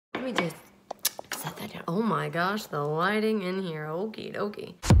Let me just set that down. Oh my gosh, the lighting in here. Okie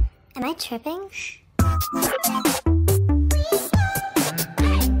dokie. Am I tripping?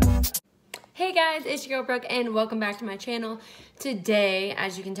 Hey guys, it's your girl Brooke and welcome back to my channel. Today,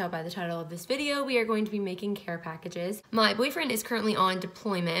 as you can tell by the title of this video, we are going to be making care packages. My boyfriend is currently on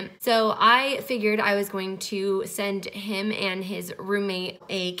deployment, so I figured I was going to send him and his roommate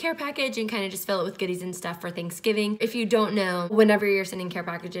a care package and kind of just fill it with goodies and stuff for Thanksgiving. If you don't know, whenever you're sending care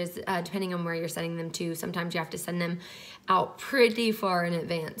packages, depending on where you're sending them to, sometimes you have to send them out pretty far in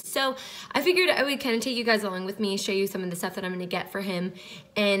advance. So I figured I would kind of take you guys along with me, show you some of the stuff that I'm going to get for him,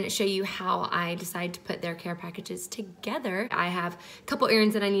 and show you how I decide to put their care packages together. I have a couple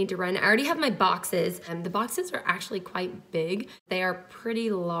errands that I need to run. I already have my boxes. The boxes are actually quite big. They are pretty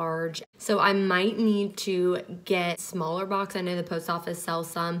large. So I might need to get a smaller box. I know the post office sells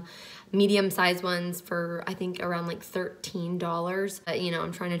some medium-sized ones for I think around like $13. But, you know,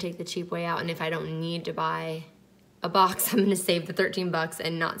 I'm trying to take the cheap way out, and if I don't need to buy a box, I'm gonna save the 13 bucks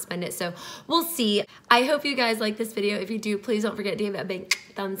and not spend it. So we'll see. I hope you guys like this video. If you do, please don't forget to give it a big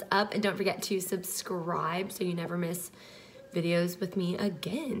thumbs up and don't forget to subscribe so you never miss videos with me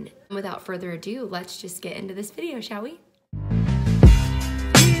again. Without further ado, let's just get into this video, shall we?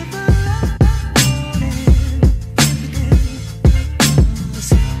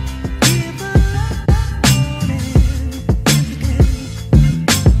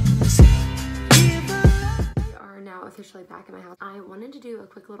 Officially back in my house. I wanted to do a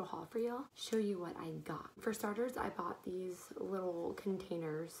quick little haul for y'all, show you what I got. For starters, I bought these little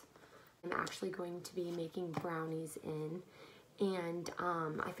containers I'm actually going to be making brownies in, and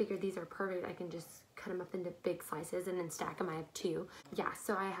I figured these are perfect. I can just cut them up into big slices and then stack them. I have two. Yeah,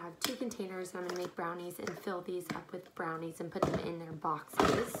 so I have two containers and I'm gonna make brownies and fill these up with brownies and put them in their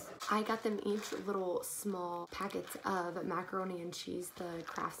boxes. I got them each little small packets of macaroni and cheese, the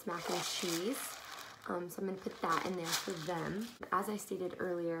Kraft's mac and cheese. So I'm going to put that in there for them. As I stated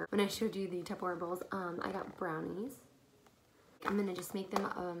earlier, when I showed you the Tupperware bowls, I got brownies. I'm going to just make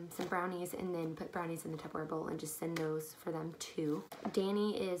them some brownies and then put brownies in the Tupperware bowl and just send those for them too.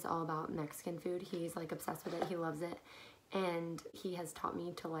 Danny is all about Mexican food. He's like obsessed with it. He loves it. And he has taught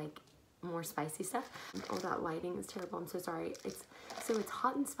me to like more spicy stuff. Oh, that lighting is terrible. I'm so sorry. It's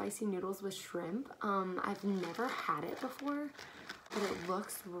hot and spicy noodles with shrimp. I've never had it before, but it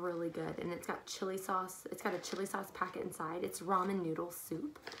looks really good, and it's got chili sauce. It's got a chili sauce packet inside. It's ramen noodle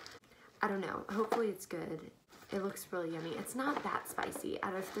soup. I don't know. Hopefully it's good. It looks really yummy. It's not that spicy.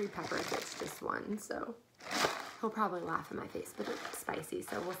 Out of 3 peppers, it's just 1, so he'll probably laugh in my face, but it's spicy,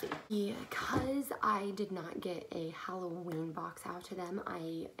 so we'll see. Because I did not get a Halloween box out to them,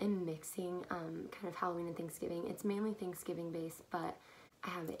 I am mixing kind of Halloween and Thanksgiving. It's mainly Thanksgiving based, but I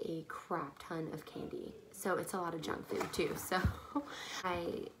have a crap ton of candy, so it's a lot of junk food too. So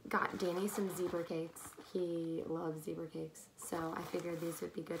I got Danny some zebra cakes. He loves zebra cakes, so I figured these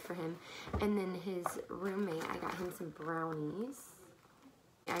would be good for him. And then his roommate, I got him some brownies.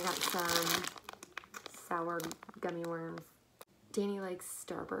 I got some sour gummy worms. Danny likes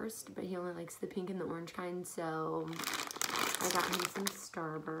Starburst, but he only likes the pink and the orange kind, so I got him some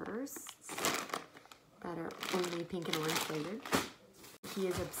Starbursts that are only pink and orange flavored. He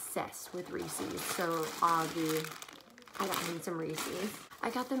is obsessed with Reese's, so I got him some Reese's. I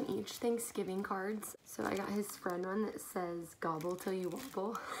got them each Thanksgiving cards. So I got his friend one that says gobble till you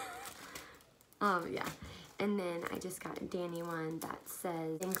wobble. Yeah. And then I just got Danny one that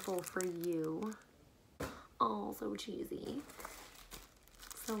says thankful for you. Oh, so cheesy.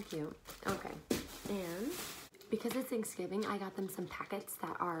 So cute. Okay. And because it's Thanksgiving, I got them some packets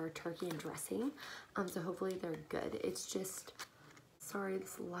that are turkey and dressing. So hopefully they're good. It's just, sorry,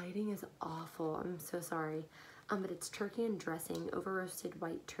 this lighting is awful. I'm so sorry. But it's turkey and dressing, over roasted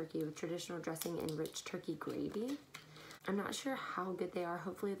white turkey with traditional dressing and rich turkey gravy. I'm not sure how good they are.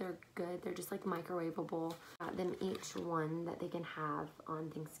 Hopefully they're good. They're just like microwavable. Got them each one that they can have on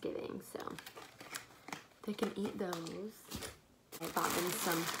Thanksgiving, so they can eat those. I bought them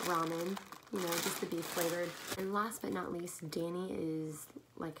some ramen, you know, just to be flavored. And last but not least, Danny is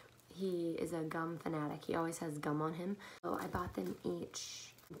like, he is a gum fanatic. He always has gum on him. So I bought them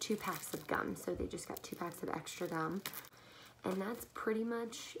each 2 packs of gum. So they just got 2 packs of extra gum. And that's pretty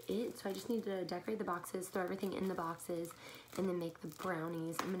much it. So I just need to decorate the boxes, throw everything in the boxes, and then make the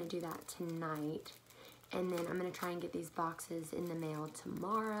brownies. I'm going to do that tonight. And then I'm going to try and get these boxes in the mail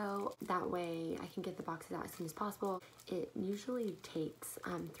tomorrow. That way I can get the boxes out as soon as possible. It usually takes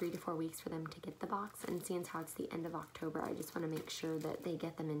 3 to 4 weeks for them to get the box. And seeing how it's the end of October, I just want to make sure that they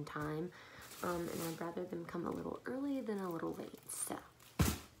get them in time. And I'd rather them come a little early than a little late. So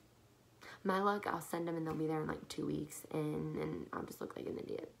my luck, I'll send them and they'll be there in like 2 weeks, and I'll just look like an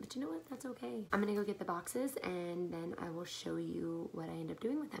idiot. But you you know what? That's okay. I'm gonna go get the boxes and then I will show you what I end up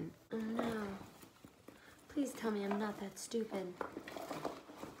doing with them. Oh no. Please tell me I'm not that stupid.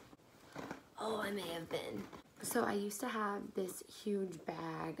 Oh, I may have been. So I used to have this huge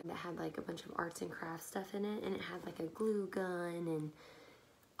bag that had like a bunch of arts and crafts stuff in it, and it had like a glue gun and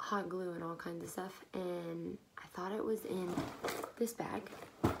hot glue and all kinds of stuff, and I thought it was in this bag.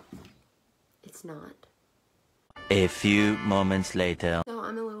 It's not. A few moments later. So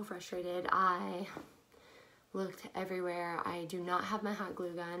I'm a little frustrated. I looked everywhere. I do not have my hot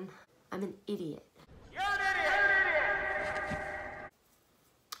glue gun. I'm an idiot. You're an idiot!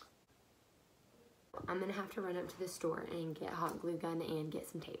 I'm gonna have to run up to the store and get a hot glue gun and get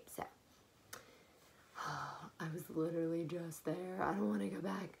some tape. So I was literally just there. I don't want to go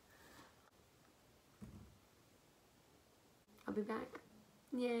back. I'll be back.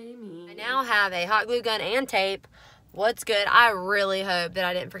 Yay me. I now have a hot glue gun and tape. What's good? I really hope that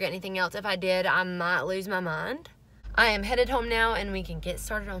I didn't forget anything else. If I did, I might lose my mind. I am headed home now and we can get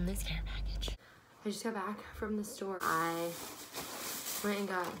started on this care package. I just got back from the store. I went and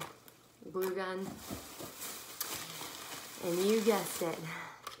got glue gun, and you guessed it,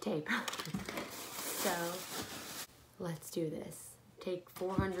 tape. So let's do this. Take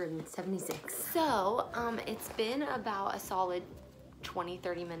 476. So it's been about a solid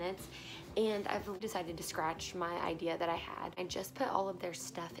 20-30 minutes, and I've decided to scratch my idea that I had. I just put all of their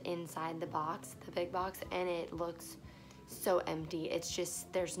stuff inside the box, the big box, and it looks so empty. It's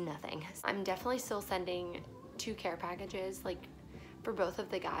just, there's nothing. I'm definitely still sending 2 care packages, like for both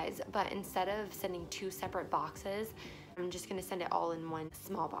of the guys, but instead of sending 2 separate boxes, I'm just gonna send it all in one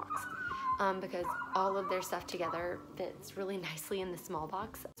small box. Because all of their stuff together fits really nicely in the small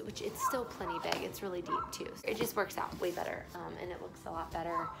box, which it's still plenty big. It's really deep too. It just works out way better, and it looks a lot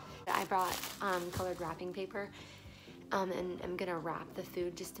better. I brought colored wrapping paper, and I'm gonna wrap the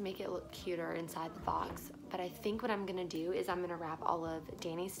food just to make it look cuter inside the box. But I think what I'm gonna do is I'm gonna wrap all of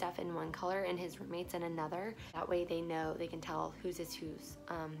Danny's stuff in one color and his roommates in another. That way they know, they can tell whose is whose.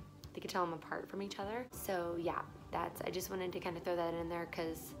 They can tell them apart from each other. So yeah, I just wanted to kind of throw that in there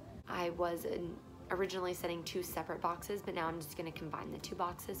because I was originally setting 2 separate boxes, but now I'm just gonna combine the 2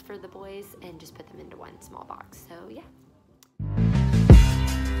 boxes for the boys and just put them into one small box. So yeah.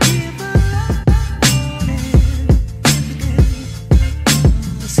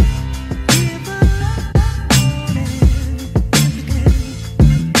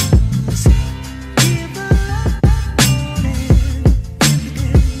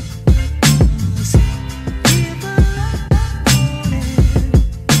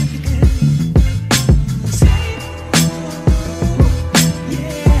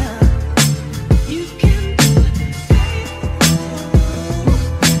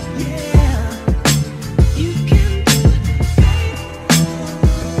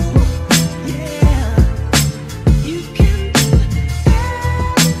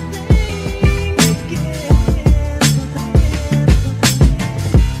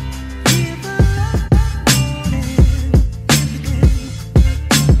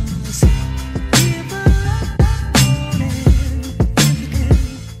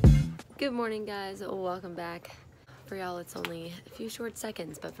 Good morning, guys. Welcome back. For y'all, it's only a few short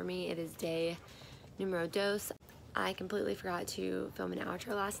seconds, but for me, it is day numero dos. I completely forgot to film an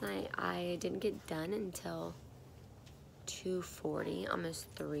outro last night. I didn't get done until 2:40, almost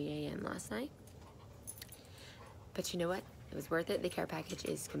 3 a.m. last night. But you know what? It was worth it. The care package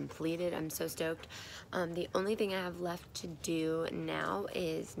is completed. I'm so stoked. The only thing I have left to do now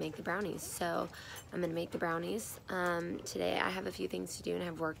is make the brownies. So I'm gonna make the brownies. Today I have a few things to do and I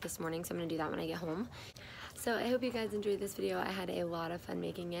have work this morning, so I'm gonna do that when I get home. So I hope you guys enjoyed this video. I had a lot of fun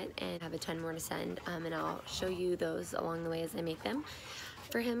making it and I have a ton more to send, and I'll show you those along the way as I make them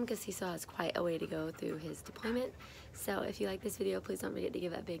for him, because he still has quite a way to go through his deployment. So if you like this video, please don't forget to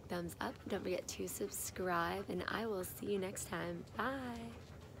give it a big thumbs up. Don't forget to subscribe, and I will see you next time. Bye.